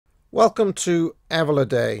Welcome to Evola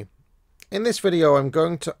Day. In this video I'm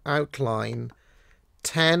going to outline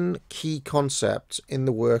 10 key concepts in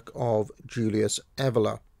the work of Julius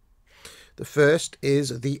Evola. The first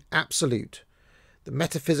is the absolute, the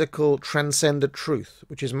metaphysical transcendent truth,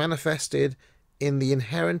 which is manifested in the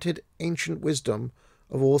inherited ancient wisdom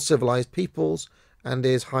of all civilized peoples and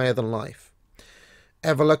is higher than life.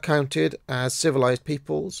 Evola counted as civilized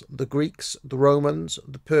peoples the Greeks, the Romans,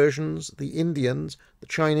 the Persians, the Indians, the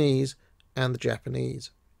Chinese, and the Japanese.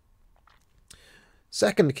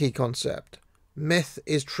 Second key concept: myth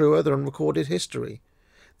is truer than recorded history.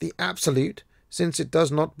 The absolute, since it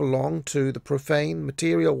does not belong to the profane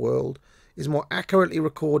material world, is more accurately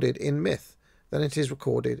recorded in myth than it is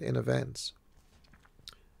recorded in events.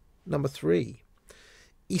 Number 3.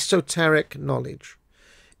 Esoteric knowledge.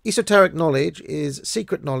 Esoteric knowledge is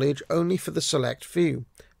secret knowledge only for the select few,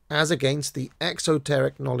 as against the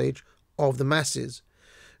exoteric knowledge of the masses.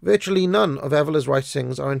 Virtually none of Evola's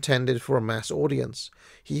writings are intended for a mass audience.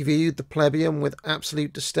 He viewed the plebeian with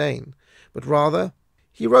absolute disdain, but rather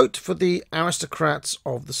he wrote for the aristocrats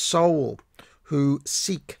of the soul, who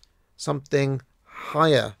seek something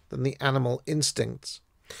higher than the animal instincts.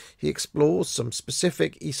 He explores some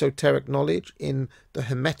specific esoteric knowledge in the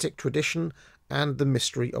Hermetic tradition and the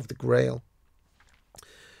mystery of the Grail.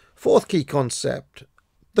 Fourth key concept: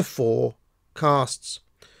 the 4 castes.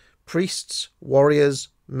 Priests, warriors,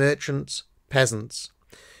 merchants, peasants.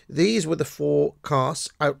 These were the 4 castes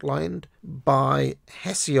outlined by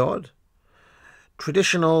Hesiod,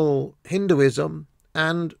 traditional Hinduism,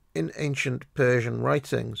 and in ancient Persian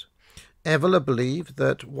writings. Evola believed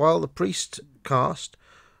that while the priest caste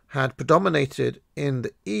had predominated in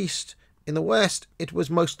the East, in the West it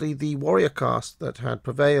was mostly the warrior caste that had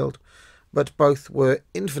prevailed, but both were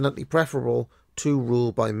infinitely preferable to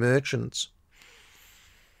rule by merchants.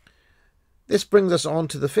 This brings us on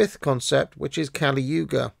to the 5th concept, which is Kali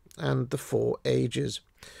Yuga and the 4 ages.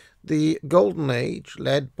 The Golden Age,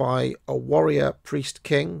 led by a warrior priest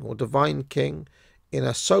king or divine king in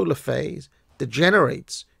a solar phase,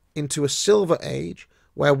 degenerates into a Silver Age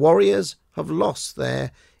where warriors have lost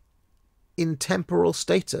their intemporal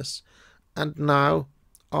status and now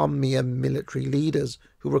are mere military leaders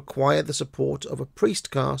who require the support of a priest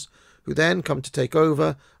caste, who then come to take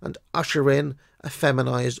over and usher in a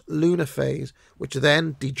feminized lunar phase, which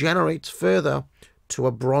then degenerates further to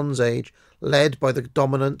a Bronze Age led by the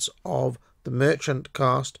dominance of the merchant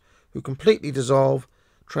caste, who completely dissolve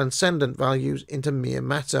transcendent values into mere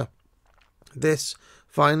matter. This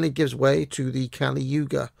finally gives way to the Kali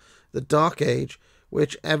Yuga, the Dark Age,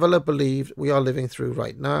 which Evola believed we are living through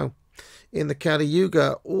right now. In the Kali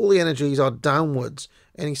Yuga, all the energies are downwards,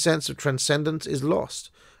 any sense of transcendence is lost,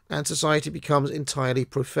 and society becomes entirely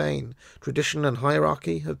profane. Tradition and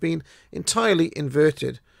hierarchy have been entirely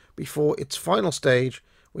inverted before its final stage,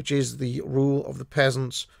 which is the rule of the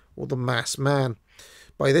peasants or the mass man.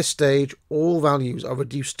 By this stage, all values are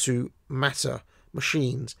reduced to matter,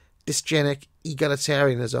 machines, dysgenic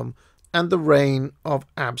egalitarianism, and the reign of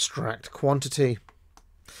abstract quantity.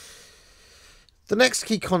 The next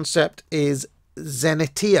key concept is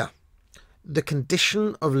Xenitia, the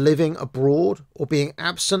condition of living abroad or being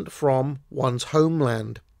absent from one's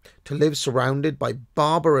homeland, to live surrounded by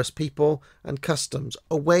barbarous people and customs,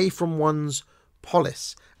 away from one's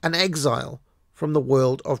polis, an exile from the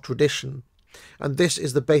world of tradition. And this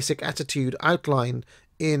is the basic attitude outlined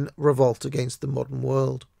in Revolt Against the Modern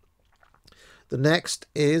World. The next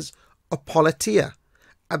is apolitia,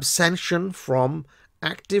 abstention from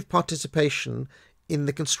active participation in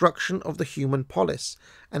the construction of the human polis,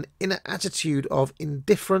 an inner attitude of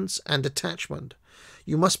indifference and detachment.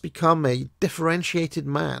 You must become a differentiated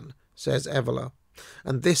man, says Evola,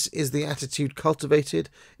 and this is the attitude cultivated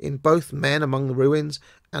in both Men Among the Ruins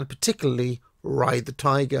and particularly Ride the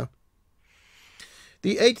Tiger.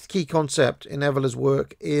 The 8th key concept in Evola's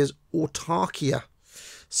work is autarkia,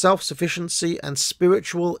 self-sufficiency and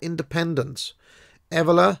spiritual independence.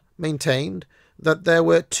 Evola maintained that there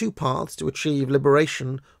were 2 paths to achieve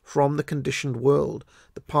liberation from the conditioned world,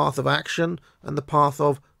 the path of action and the path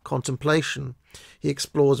of contemplation. He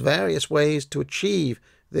explores various ways to achieve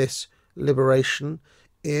this liberation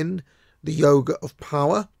in the Yoga of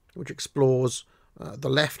Power, which explores the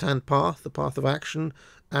left-hand path, the path of action,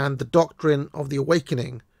 and the Doctrine of the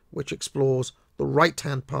Awakening, which explores the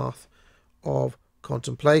right-hand path of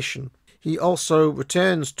contemplation. He also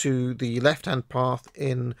returns to the left-hand path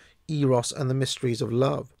in Eros and the Mysteries of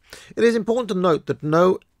Love. It is important to note that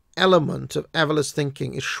no element of Evola's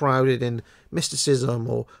thinking is shrouded in mysticism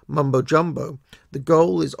or mumbo-jumbo. The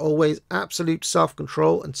goal is always absolute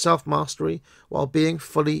self-control and self-mastery while being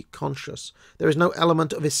fully conscious. There is no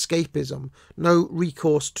element of escapism, no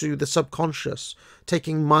recourse to the subconscious,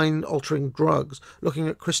 taking mind-altering drugs, looking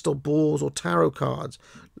at crystal balls or tarot cards,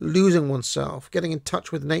 losing oneself, getting in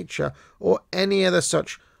touch with nature, or any other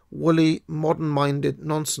such woolly, modern-minded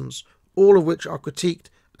nonsense, all of which are critiqued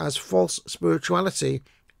as false spirituality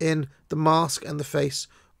in The Mask and the Face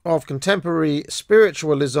of Contemporary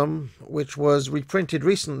Spiritualism, which was reprinted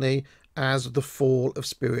recently as The Fall of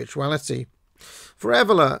Spirituality. For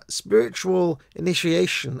Evola, spiritual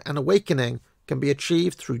initiation and awakening can be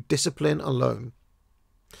achieved through discipline alone.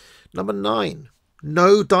 Number 9.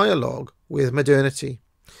 No dialogue with modernity.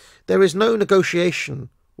 There is no negotiation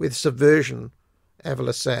with subversion,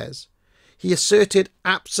 Evola says. He asserted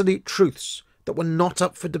absolute truths that were not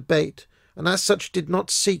up for debate, and as such did not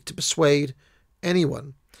seek to persuade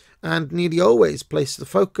anyone, and nearly always placed the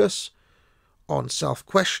focus on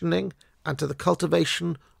self-questioning and to the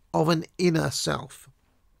cultivation of an inner self.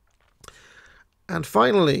 And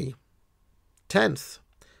finally, 10th,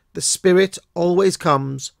 the spirit always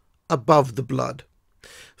comes above the blood.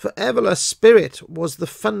 For Evola, spirit was the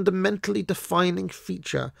fundamentally defining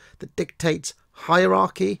feature that dictates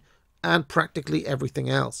hierarchy and practically everything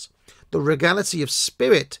else. The regality of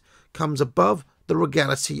spirit comes above the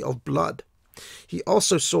regality of blood. He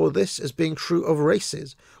also saw this as being true of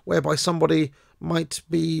races, whereby somebody might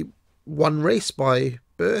be one race by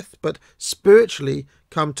birth, but spiritually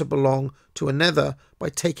come to belong to another by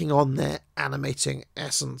taking on their animating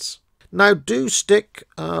essence. Now, do stick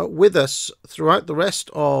with us throughout the rest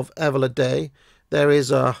of Evola Day. There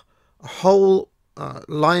is a whole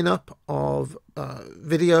lineup of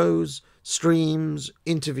videos, streams,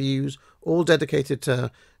 interviews, all dedicated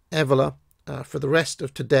to Evola for the rest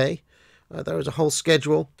of today. There is a whole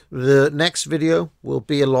schedule. The next video will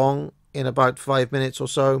be along in about 5 minutes or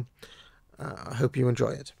so. I hope you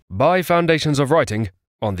enjoy it. Buy Foundations of Writing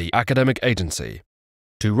on the Academic Agency.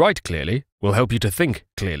 To write clearly will help you to think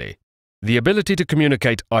clearly. The ability to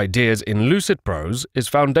communicate ideas in lucid prose is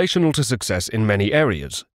foundational to success in many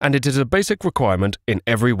areas, and it is a basic requirement in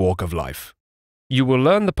every walk of life. You will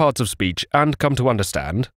learn the parts of speech and come to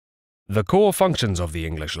understand the core functions of the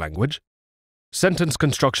English language, sentence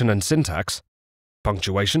construction and syntax,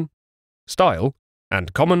 punctuation, style,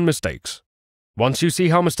 and common mistakes. Once you see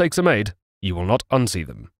how mistakes are made, you will not unsee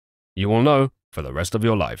them. You will know for the rest of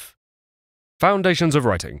your life. Foundations of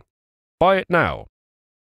Writing. Buy it now.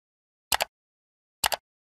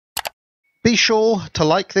 Be sure to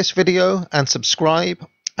like this video and subscribe,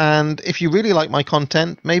 and if you really like my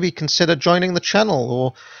content, maybe consider joining the channel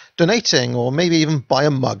or donating or maybe even buy a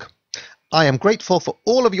mug. I am grateful for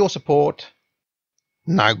all of your support.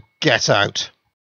 Now get out.